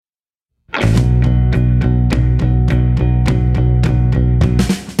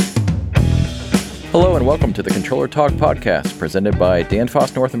and welcome to the Controller Talk podcast presented by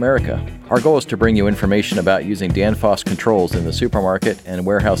Danfoss North America. Our goal is to bring you information about using Danfoss controls in the supermarket and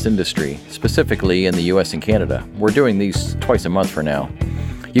warehouse industry, specifically in the US and Canada. We're doing these twice a month for now.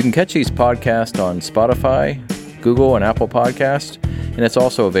 You can catch these podcasts on Spotify, Google, and Apple Podcasts, and it's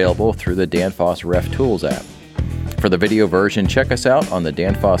also available through the Danfoss Ref Tools app. For the video version, check us out on the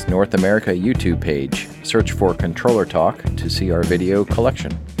Danfoss North America YouTube page. Search for Controller Talk to see our video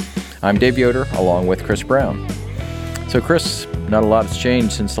collection. I'm Dave Yoder, along with Chris Brown. So Chris, not a lot has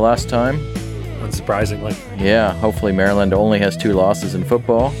changed since the last time. Unsurprisingly. Yeah, hopefully Maryland only has 2 losses in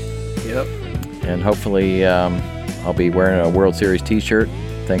football. Yep. And hopefully I'll be wearing a World Series t-shirt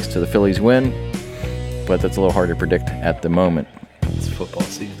thanks to the Phillies win. But that's a little hard to predict at the moment. It's football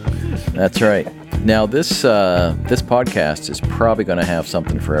season. That's right. Now this podcast is probably going to have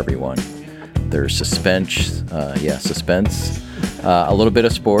something for everyone. There's suspense, a little bit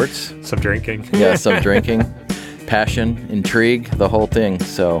of sports. Some drinking. Yeah, some drinking, passion, intrigue, the whole thing.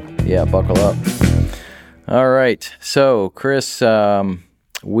 So, yeah, buckle up. All right. So, Chris,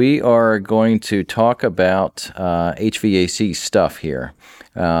 we are going to talk about HVAC stuff here.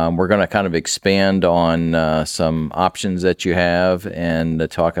 We're going to kind of expand on some options that you have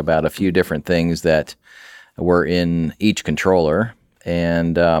and talk about a few different things that were in each controller.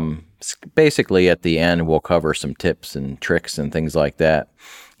 And basically, at the end, we'll cover some tips and tricks and things like that.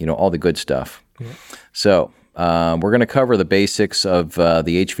 You know, all the good stuff. Yeah. So we're going to cover the basics of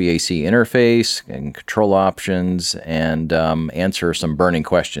the HVAC interface and control options and answer some burning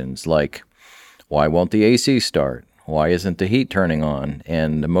questions like, why won't the AC start? Why isn't the heat turning on?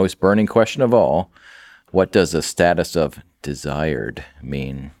 And the most burning question of all, what does the status of desired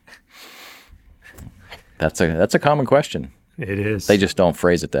mean? That's a common question. It is. They just don't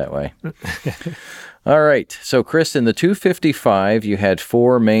phrase it that way. All right. So, Chris, in the 255, you had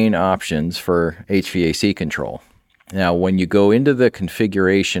 4 main options for HVAC control. Now, when you go into the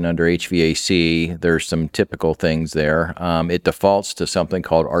configuration under HVAC, there's some typical things there. It defaults to something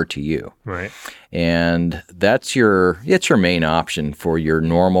called RTU. Right. And it's your main option for your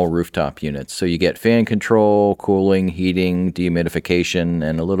normal rooftop units. So you get fan control, cooling, heating, dehumidification,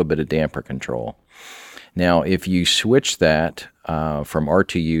 and a little bit of damper control. Now, if you switch that from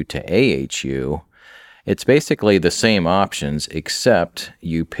RTU to AHU, it's basically the same options, except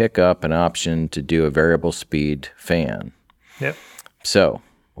you pick up an option to do a variable speed fan. Yep. So,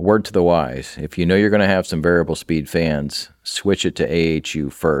 a word to the wise, if you know you're going to have some variable speed fans, switch it to AHU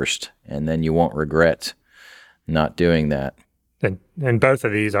first, and then you won't regret not doing that. And both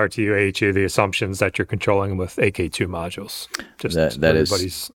of these, RTU, AHU, the assumptions that you're controlling with AK2 modules. Just that everybody's,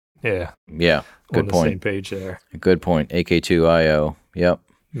 is, yeah. Yeah, good on point. The same page there. Good point. AK2IO, yep.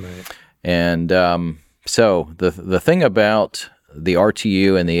 Right. And so the thing about the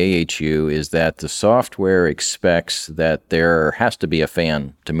RTU and the AHU is that the software expects that there has to be a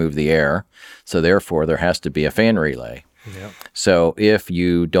fan to move the air, so therefore there has to be a fan relay. Yep. So if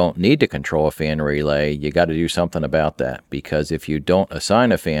you don't need to control a fan relay, you got to do something about that, because if you don't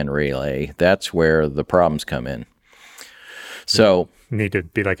assign a fan relay, that's where the problems come in. So need to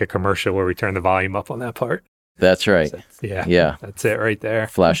be like a commercial where we turn the volume up on that part. That's right. Yeah. That's it right there.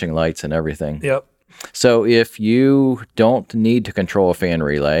 Flashing lights and everything. Yep. So if you don't need to control a fan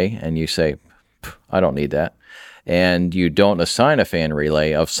relay and you say, I don't need that, and you don't assign a fan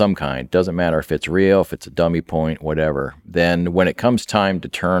relay of some kind, doesn't matter if it's real, if it's a dummy point, whatever, then when it comes time to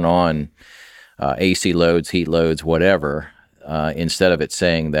turn on AC loads, heat loads, whatever, instead of it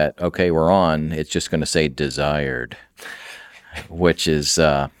saying that, okay, we're on, it's just going to say desired, which is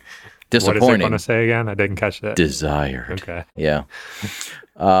disappointing. What is it going to say again? I didn't catch that. Desired. Okay. Yeah.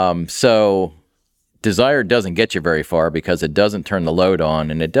 So desired doesn't get you very far because it doesn't turn the load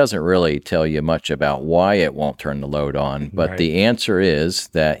on, and it doesn't really tell you much about why it won't turn the load on. But right. The answer is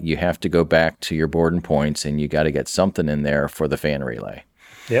that you have to go back to your board and points, and you got to get something in there for the fan relay.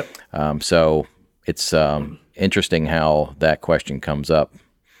 Yep. So it's interesting how that question comes up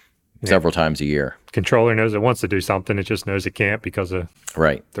several times a year. Controller knows it wants to do something. It just knows it can't because of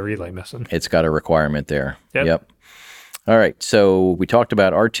right. the relay missing. It's got a requirement there. Yep. All right, so we talked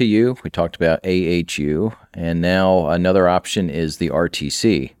about RTU, we talked about AHU, and now another option is the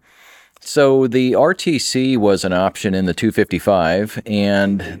RTC. So the RTC was an option in the 255,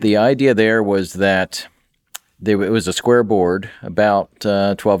 and the idea there was that it was a square board, about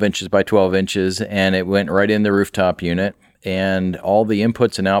 12 inches by 12 inches, and it went right in the rooftop unit, and all the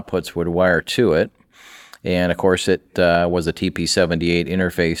inputs and outputs would wire to it. And, of course, it was a TP78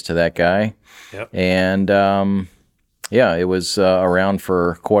 interface to that guy. Yep. And yeah, it was around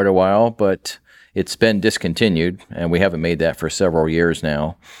for quite a while, but it's been discontinued, and we haven't made that for several years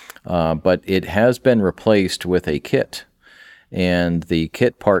now. but it has been replaced with a kit. And the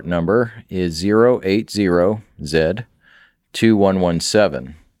kit part number is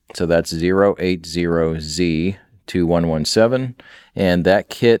 080Z2117. So that's 080Z2117. And that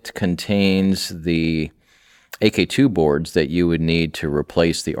kit contains the AK2 boards that you would need to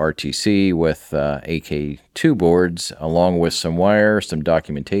replace the RTC with AK2 boards, along with some wire, some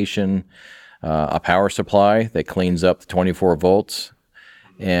documentation, a power supply that cleans up the 24 volts,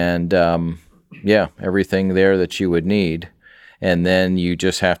 and everything there that you would need. And then you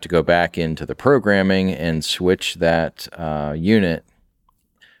just have to go back into the programming and switch that unit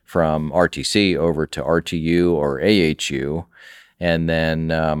from RTC over to RTU or AHU. And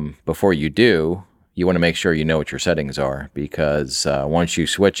then before you do, you want to make sure you know what your settings are, because once you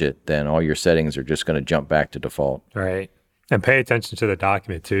switch it, then all your settings are just going to jump back to default. Right. And pay attention to the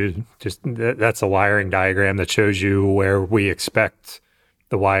document too. Just that's a wiring diagram that shows you where we expect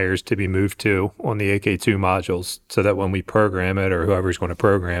the wires to be moved to on the AK2 modules, so that when we program it, or whoever's going to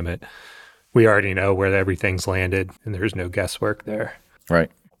program it, we already know where everything's landed and there's no guesswork there.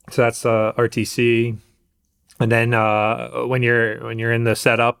 Right. So that's RTC. And then when you're in the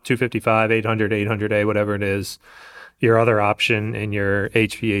setup, 255, 800, 800A, whatever it is, your other option in your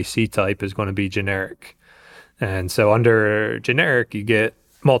HVAC type is going to be generic. And so under generic, you get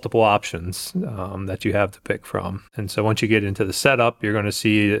multiple options that you have to pick from. And so once you get into the setup, you're going to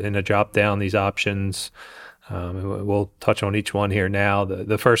see in a drop down these options. We'll touch on each one here now.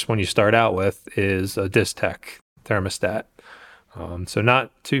 The first one you start out with is a Distech thermostat. So not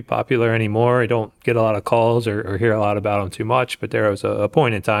too popular anymore. I don't get a lot of calls or hear a lot about them too much, but there was a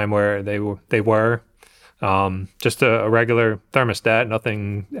point in time where they were just a regular thermostat,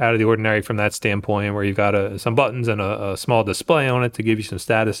 nothing out of the ordinary from that standpoint, where you've got some buttons and a small display on it to give you some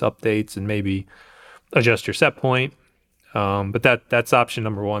status updates and maybe adjust your set point. But that's option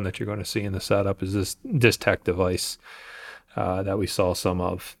number one that you're going to see in the setup, is this Distech device that we saw some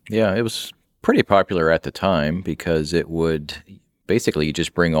of. Yeah, it was pretty popular at the time, because it would basically, you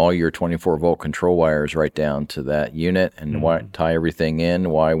just bring all your 24-volt control wires right down to that unit and tie everything in,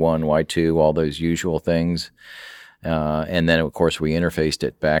 Y1, Y2, all those usual things. And then, of course, we interfaced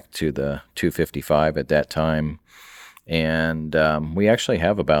it back to the 255 at that time. And we actually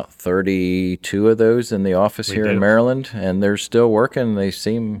have about 32 of those in the office here in Maryland, and they're still working. They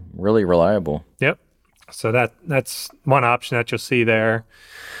seem really reliable. Yep. So that's one option that you'll see there.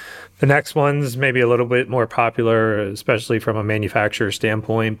 The next one's maybe a little bit more popular, especially from a manufacturer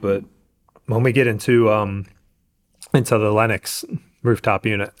standpoint. But when we get into the Lennox rooftop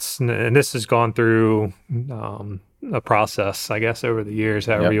units, and this has gone through a process, I guess, over the years,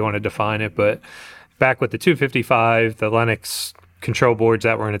 however you want to define it. But back with the 255, the Lennox control boards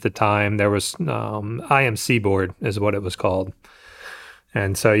that were in at the time, there was IMC board is what it was called.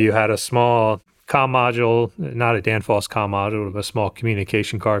 And so you had a small comm module, not a Danfoss comm module, but a small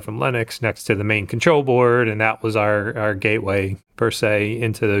communication card from Lennox next to the main control board, and that was our gateway, per se,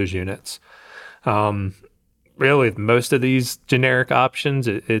 into those units. Really, most of these generic options,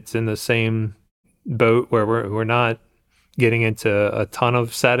 it's in the same boat, where we're not getting into a ton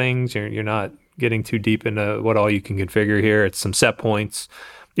of settings. You're not getting too deep into what all you can configure here. It's some set points.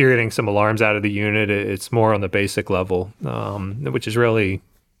 You're getting some alarms out of the unit. It's more on the basic level, which is really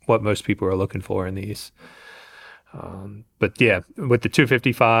what most people are looking for in these. But yeah, with the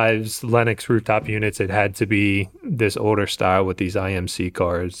 255s, Lennox rooftop units, it had to be this older style with these IMC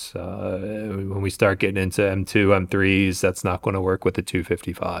cards. When we start getting into M2, M3s, that's not going to work with the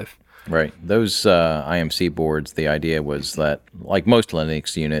 255. Right. Those IMC boards, the idea was that, like most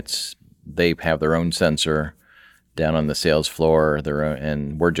Lennox units, they have their own sensor down on the sales floor,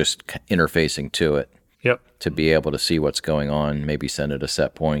 and we're just interfacing to it. Yep. To be able to see what's going on, maybe send it a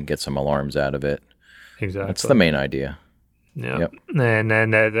set point, get some alarms out of it. Exactly. That's the main idea. Yep. And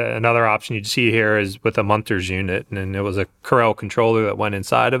then another option you'd see here is with a Munters unit, and it was a Corel controller that went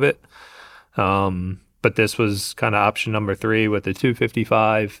inside of it. But this was kind of option number 3 with the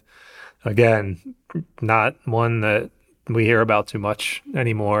 255. Again, not one that we hear about too much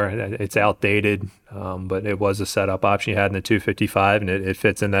anymore. It's outdated, but it was a setup option you had in the 255, and it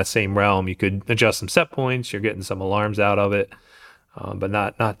fits in that same realm. You could adjust some set points. You're getting some alarms out of it, but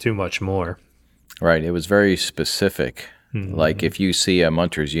not too much more. Right. It was very specific. Mm-hmm. Like if you see a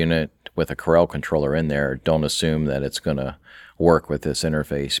Munters unit with a Corel controller in there, don't assume that it's going to work with this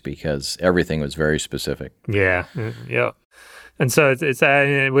interface, because everything was very specific. Yeah. Yeah. And so it's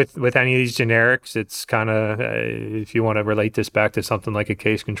with any of these generics, it's kind of, if you want to relate this back to something like a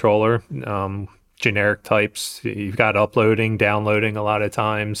case controller, generic types, you've got uploading, downloading a lot of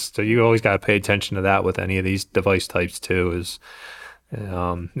times. So you always got to pay attention to that with any of these device types too, is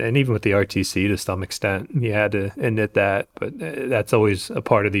And even with the RTC to some extent, you had to init that. But that's always a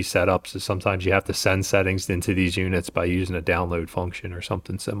part of these setups is sometimes you have to send settings into these units by using a download function or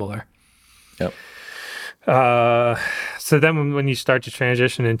something similar. Yep. So then when you start to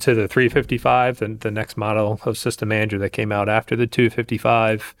transition into the 355, and the next model of system manager that came out after the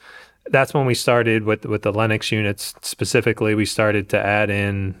 255, that's when we started with the Linux units specifically. We started to add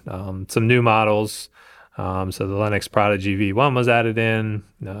in some new models. So the Linux Prodigy V1 was added in.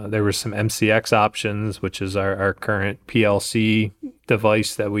 There were some MCX options, which is our current PLC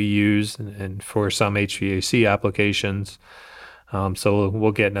device that we use and for some HVAC applications. So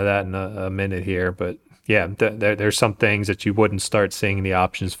we'll get into that in a minute here. But yeah, there's some things that you wouldn't start seeing the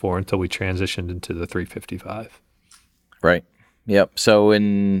options for until we transitioned into the 355. Right. Yep. So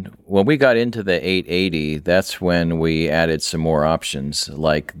when we got into the 880, that's when we added some more options,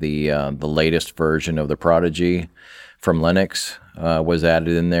 like the latest version of the Prodigy from Linux was added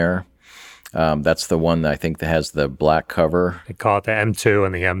in there. That's the one that I think that has the black cover. They call it the M2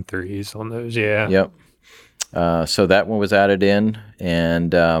 and the M3s on those. Yeah. Yep. So that one was added in,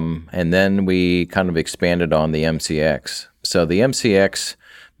 and then we kind of expanded on the MCX. So the MCX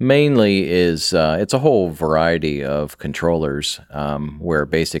mainly is it's a whole variety of controllers where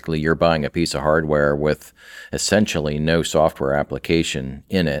basically you're buying a piece of hardware with essentially no software application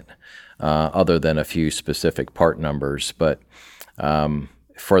in it other than a few specific part numbers. But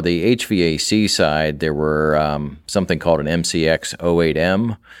for the HVAC side, there were something called an MCX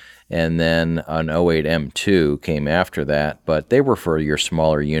 08M, and then an 08M2 came after that, but they were for your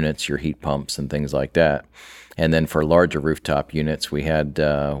smaller units, your heat pumps and things like that. And then for larger rooftop units, we had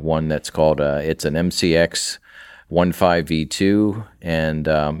one that's called, it's an MCX 15V2, and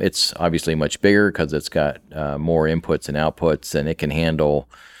it's obviously much bigger because it's got more inputs and outputs, and it can handle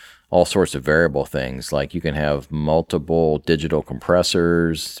all sorts of variable things. Like you can have multiple digital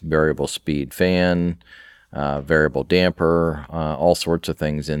compressors, variable speed fan, variable damper, all sorts of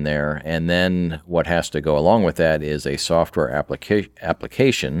things in there. And then what has to go along with that is a software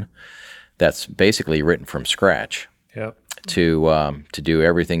application that's basically written from scratch. Yep. To do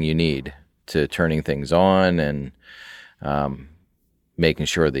everything you need, to turning things on and making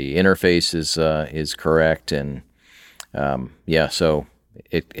sure the interface is correct, and so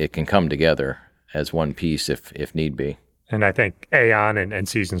it can come together as one piece if need be. And I think Aeon and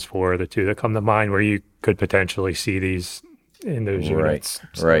Seasons 4 are the two that come to mind where you could potentially see these in those units.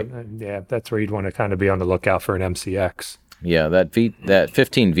 So, right. Yeah, that's where you'd want to kind of be on the lookout for an MCX. Yeah, that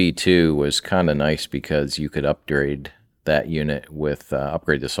 15V2 was kind of nice because you could upgrade that unit with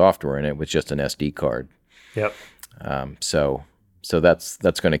upgrade the software in it with just an SD card. Yep. So that's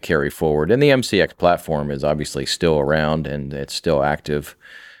going to carry forward, and the MCX platform is obviously still around and it's still active.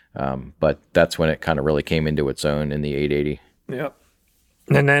 But that's when it kind of really came into its own in the 880. Yep.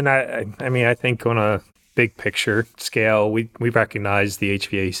 And then I think on a big picture scale, we recognize the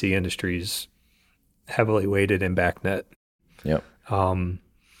HVAC industry's heavily weighted in BACnet. Yep. So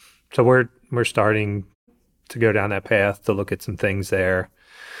we're starting to go down that path to look at some things there,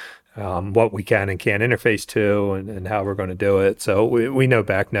 what we can and can't interface to, and how we're going to do it. So we know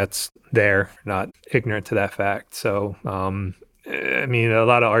BACnet's there, not ignorant to that fact. So a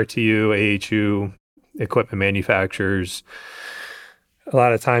lot of RTU, AHU equipment manufacturers, a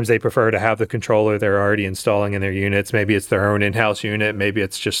lot of times they prefer to have the controller they're already installing in their units. Maybe it's their own in-house unit. Maybe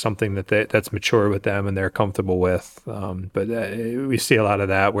it's just something that's mature with them and they're comfortable with. But we see a lot of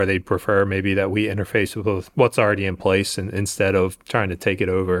that where they prefer maybe that we interface with what's already in place instead of trying to take it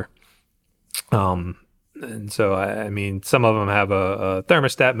over. And so, some of them have a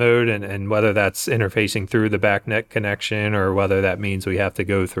thermostat mode, and whether that's interfacing through the BACnet connection or whether that means we have to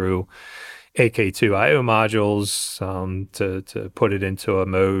go through AK2 IO modules to put it into a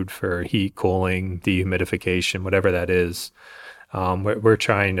mode for heat, cooling, dehumidification, whatever that is. We're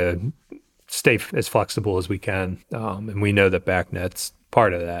trying to stay as flexible as we can, and we know that BACnet's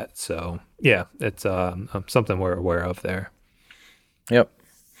part of that. So, yeah, it's something we're aware of there. Yep.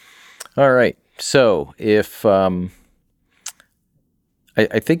 All right. So if I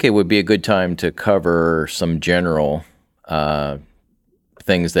think it would be a good time to cover some general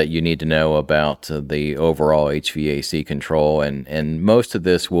things that you need to know about the overall HVAC control, and most of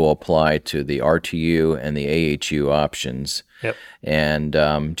this will apply to the RTU and the AHU options. Yep.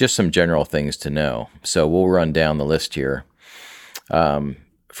 And just some general things to know. So we'll run down the list here.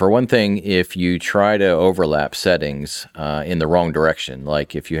 For one thing, if you try to overlap settings in the wrong direction,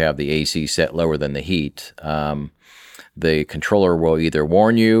 like if you have the AC set lower than the heat, the controller will either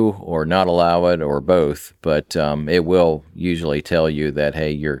warn you or not allow it or both, but it will usually tell you that,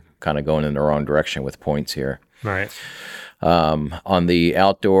 hey, you're kind of going in the wrong direction with points here. Right. On the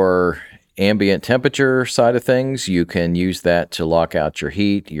outdoor ambient temperature side of things, you can use that to lock out your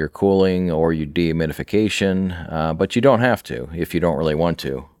heat, your cooling, or your dehumidification, but you don't have to if you don't really want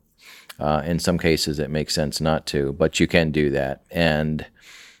to. In some cases, it makes sense not to, but you can do that. And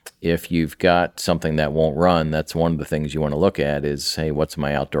if you've got something that won't run, that's one of the things you want to look at is, hey, what's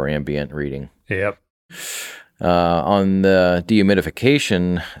my outdoor ambient reading? Yep. On the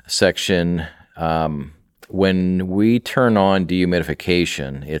dehumidification section, when we turn on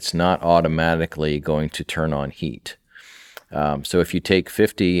dehumidification, it's not automatically going to turn on heat. So if you take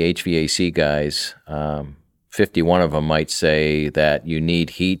 50 HVAC guys, 51 of them might say that you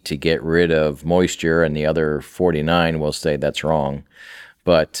need heat to get rid of moisture, and the other 49 will say that's wrong.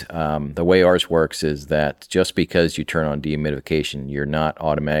 But the way ours works is that just because you turn on dehumidification, you're not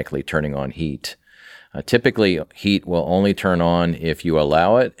automatically turning on heat. Typically, heat will only turn on if you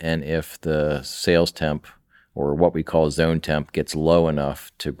allow it and if the sales temp, or what we call zone temp, gets low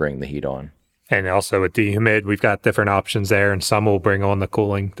enough to bring the heat on. And also with dehumid, we've got different options there, and some will bring on the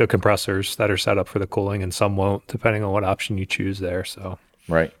cooling, the compressors that are set up for the cooling, and some won't, depending on what option you choose there. So,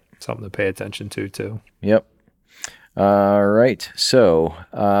 right, something to pay attention to too. Yep. All right. So,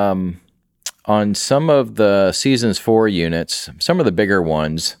 on some of the Seasons 4 units, some of the bigger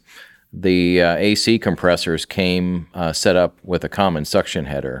ones, the AC compressors came set up with a common suction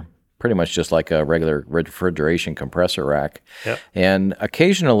header, pretty much just like a regular refrigeration compressor rack. Yep. And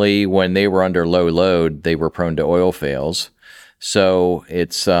occasionally when they were under low load, they were prone to oil fails. So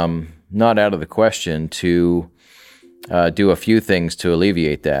it's not out of the question to do a few things to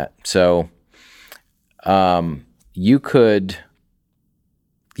alleviate that. So you can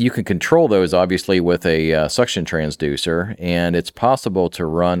control those obviously with a suction transducer, and it's possible to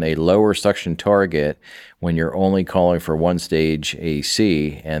run a lower suction target when you're only calling for one stage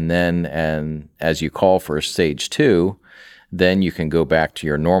AC, and as you call for stage 2, then you can go back to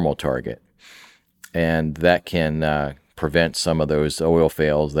your normal target, and that can prevent some of those oil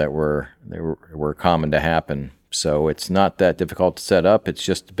fails that were common to happen. So it's not that difficult to set up. It's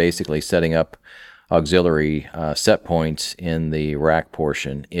just basically setting up auxiliary set points in the rack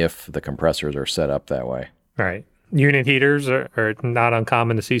portion if the compressors are set up that way. Right. Unit heaters are not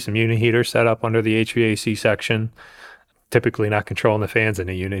uncommon to see some unit heaters set up under the HVAC section. Typically not controlling the fans in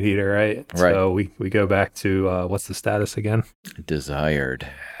a unit heater, right? Right. So we go back to what's the status again? Desired.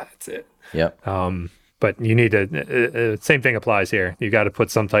 That's it. Yep. But you need to, same thing applies here. You got to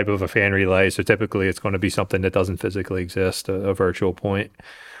put some type of a fan relay. So typically it's going to be something that doesn't physically exist, a virtual point.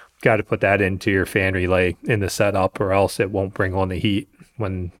 Got to put that into your fan relay in the setup, or else it won't bring on the heat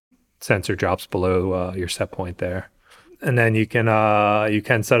when sensor drops below your set point there. And then you can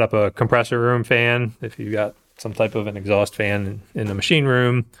set up a compressor room fan if you've got some type of an exhaust fan in the machine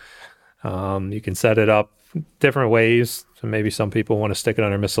room. You can set it up different ways. So maybe some people want to stick it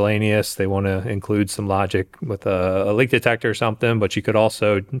under miscellaneous. They want to include some logic with a leak detector or something, but you could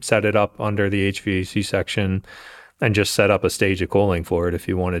also set it up under the HVAC section and just set up a stage of cooling for it if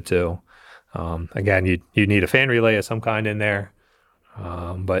you wanted to. Again, you need a fan relay of some kind in there,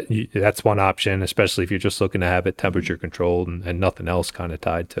 but that's one option, especially if you're just looking to have it temperature controlled and nothing else kind of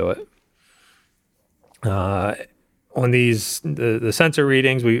tied to it. On these, the sensor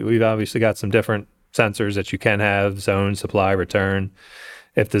readings, we've obviously got some different sensors that you can have: zone, supply, return.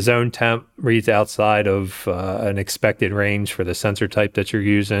 If the zone temp reads outside of an expected range for the sensor type that you're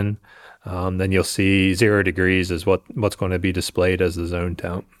using, then you'll see 0 degrees is what's going to be displayed as the zone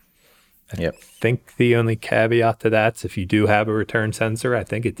temp. Yep. I think the only caveat to that is if you do have a return sensor, I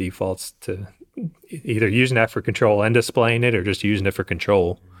think it defaults to either using that for control and displaying it, or just using it for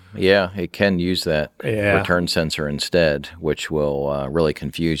control. Yeah, it can use that return sensor instead, which will really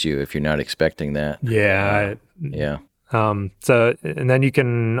confuse you if you're not expecting that. Yeah. Yeah. So, and then you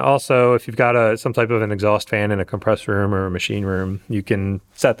can also, if you've got some type of an exhaust fan in a compressor room or a machine room, you can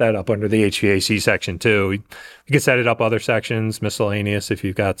set that up under the HVAC section too. You can set it up other sections, miscellaneous, if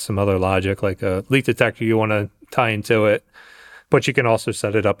you've got some other logic like a leak detector you want to tie into it. But you can also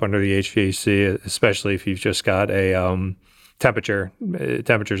set it up under the HVAC, especially if you've just got a temperature.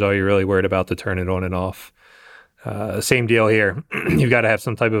 Temperature's all you're really worried about to turn it on and off. Same deal here. You've got to have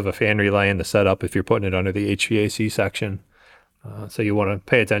some type of a fan relay in the setup if you're putting it under the HVAC section. So you want to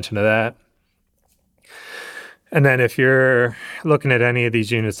pay attention to that. And then if you're looking at any of these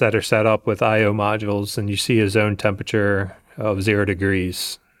units that are set up with I/O modules and you see a zone temperature of 0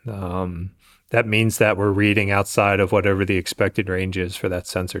 degrees, that means that we're reading outside of whatever the expected range is for that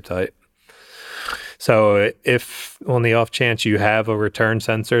sensor type. So if on the off chance you have a return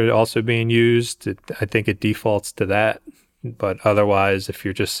sensor also being used, I think it defaults to that. But otherwise, if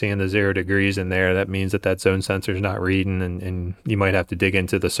you're just seeing the 0 degrees in there, that means that zone sensor is not reading, and you might have to dig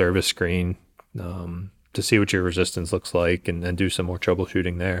into the service screen to see what your resistance looks like and do some more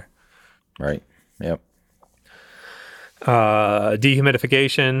troubleshooting there. Right. Yep.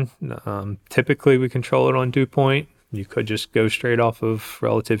 Dehumidification, typically we control it on dew point. You could just go straight off of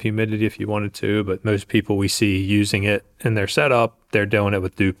relative humidity if you wanted to, but most people we see using it in their setup, they're doing it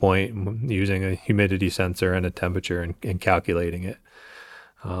with dew point, using a humidity sensor and a temperature and calculating it.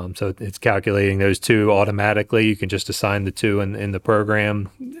 So it's calculating those two automatically. You can just assign the two in the program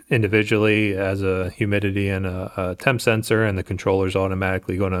individually as a humidity and a temp sensor, and the controller's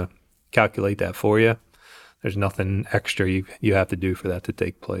automatically going to calculate that for you. There's nothing extra you have to do for that to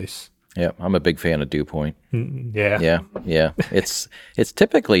take place. Yeah, I'm a big fan of dew point. Yeah. Yeah. It's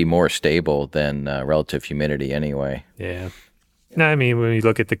typically more stable than relative humidity anyway. Yeah. No, I mean, when you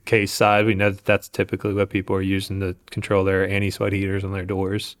look at the case side, we know that that's typically what people are using to control their anti-sweat heaters on their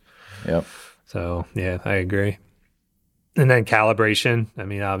doors. Yep. So, yeah, I agree. And then calibration. I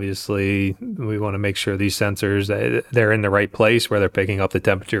mean, obviously, we want to make sure these sensors, they're in the right place where they're picking up the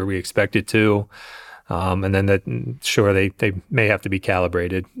temperature we expect it to. And then they may have to be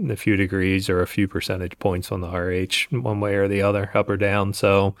calibrated a few degrees or a few percentage points on the RH one way or the other, up or down.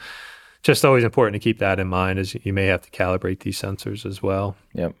 So just always important to keep that in mind, as you may have to calibrate these sensors as well.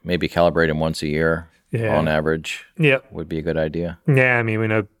 Yep. Maybe calibrate them once a year on average. Yep. Would be a good idea. Yeah. I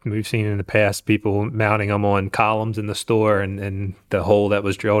mean, we've seen in the past people mounting them on columns in the store, and the hole that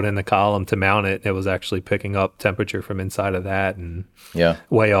was drilled in the column to mount it, it was actually picking up temperature from inside of that, and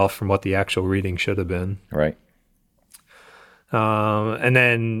way off from what the actual reading should have been. Right. And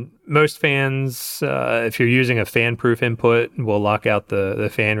then most fans, if you're using a fan-proof input, we'll lock out the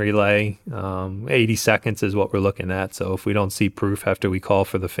fan relay. 80 seconds is what we're looking at. So if we don't see proof after we call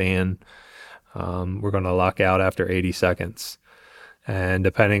for the fan, we're going to lock out after 80 seconds. And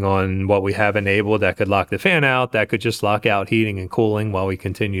depending on what we have enabled, that could lock the fan out. That could just lock out heating and cooling while we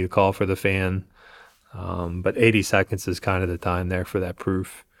continue to call for the fan. But 80 seconds is kind of the time there for that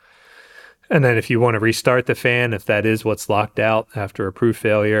proof. And then if you want to restart the fan, if that is what's locked out after a proof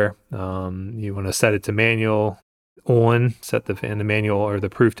failure, you want to set it to manual on, set the fan to manual or the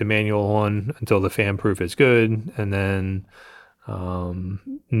proof to manual on until the fan proof is good. And then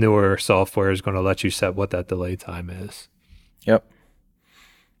newer software is going to let you set what that delay time is. Yep.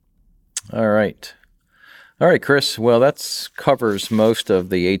 All right, Chris. Well, that covers most of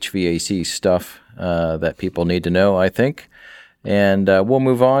the HVAC stuff that people need to know, I think. And we'll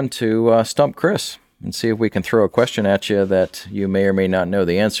move on to Stump Chris and see if we can throw a question at you that you may or may not know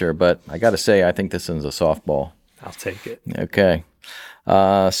the answer. But I got to say, I think this is a softball. I'll take it. Okay.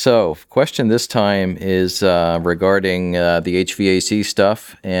 So question this time is regarding the HVAC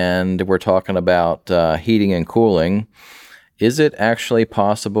stuff, and we're talking about heating and cooling. Is it actually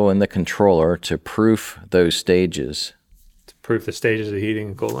possible in the controller to proof those stages? To proof the stages of heating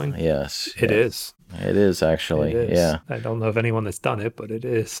and cooling? Yes. It is. It is actually, it is. Yeah. I don't know of anyone that's done it, but it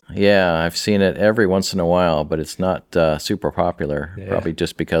is. Yeah, I've seen it every once in a while, but it's not super popular, probably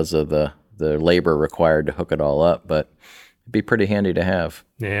just because of the labor required to hook it all up, but it'd be pretty handy to have.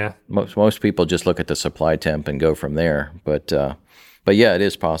 Yeah. Most people just look at the supply temp and go from there, but yeah, it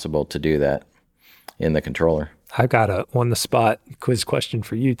is possible to do that in the controller. I've got a on-the-spot quiz question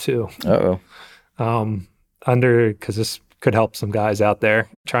for you, too. Uh-oh. Because this could help some guys out there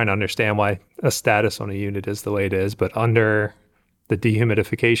trying to understand why a status on a unit is the way it is. But under the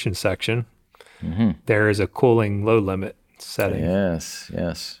dehumidification section, there is a cooling low limit setting.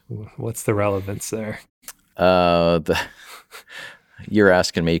 Yes. What's the relevance there? You're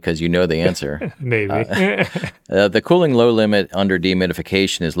asking me because you know the answer. Maybe. The cooling low limit under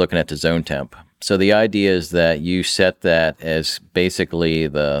dehumidification is looking at the zone temp. So the idea is that you set that as basically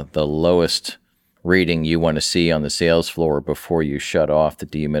the lowest reading you want to see on the sales floor before you shut off the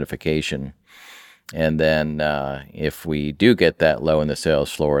dehumidification. And then if we do get that low in the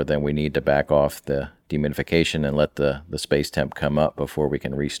sales floor, then we need to back off the dehumidification and let the space temp come up before we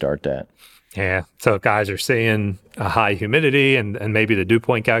can restart that. Yeah. So guys are seeing a high humidity and maybe the dew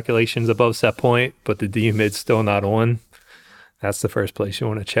point calculation's above set point, but the dehumid's still not on. That's the first place you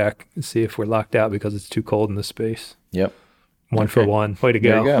want to check and see if we're locked out because it's too cold in the space. Yep. One for one. Way to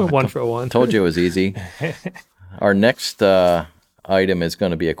go. One for one. Told you it was easy. Our next item is going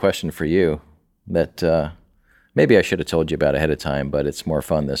to be a question for you that maybe I should have told you about ahead of time, but it's more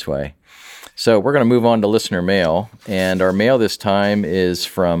fun this way. So we're going to move on to listener mail, and our mail this time is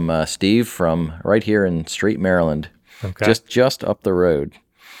from Steve from right here in Street, Maryland, just up the road.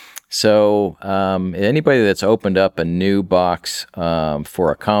 So anybody that's opened up a new box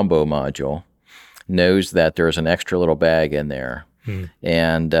for a combo module knows that there's an extra little bag in there.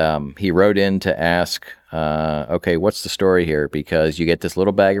 And he wrote in to ask, okay, what's the story here? Because you get this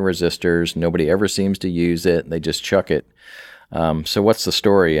little bag of resistors. Nobody ever seems to use it. They just chuck it. So what's the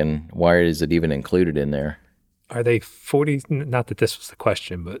story, and why is it even included in there? Are they 40? Not that this was the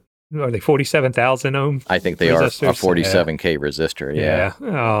question, but are they 47,000 ohm? I think they resistors? Are a 47K resistor. Yeah.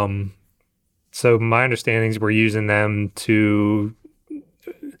 So my understanding is we're using them to,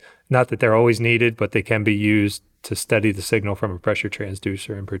 not that they're always needed, but they can be used to study the signal from a pressure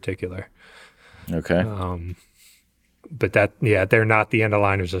transducer in particular. Okay. But they're not the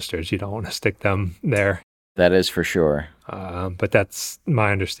end-of-line resistors. You don't want to stick them there. That is for sure. But that's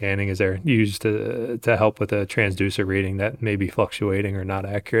my understanding, is they're used to help with a transducer reading that may be fluctuating or not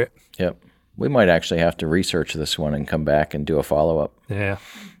accurate. Yep. We might actually have to research this one and come back and do a follow-up. Yeah.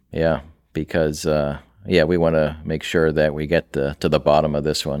 Yeah, because we want to make sure that we get to the bottom of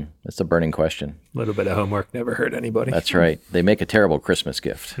this one. It's a burning question. A little bit of homework never hurt anybody. That's right. They make a terrible Christmas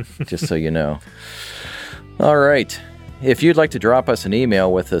gift, just so you know. All right. If you'd like to drop us an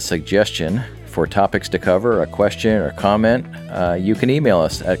email with a suggestion for topics to cover, a question or comment, you can email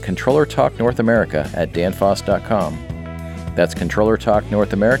us at controllertalknorthamerica@danfoss.com. That's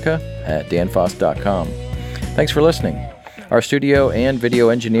controllertalknorthamerica@danfoss.com. Thanks for listening. Our studio and video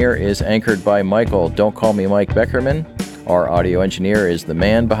engineer is anchored by Michael, Don't Call Me Mike Beckerman. Our audio engineer is the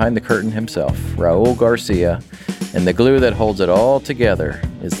man behind the curtain himself, Raul Garcia. And the glue that holds it all together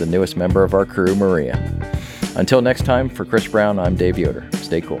is the newest member of our crew, Maria. Until next time, for Chris Brown, I'm Dave Yoder.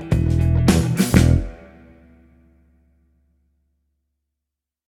 Stay cool.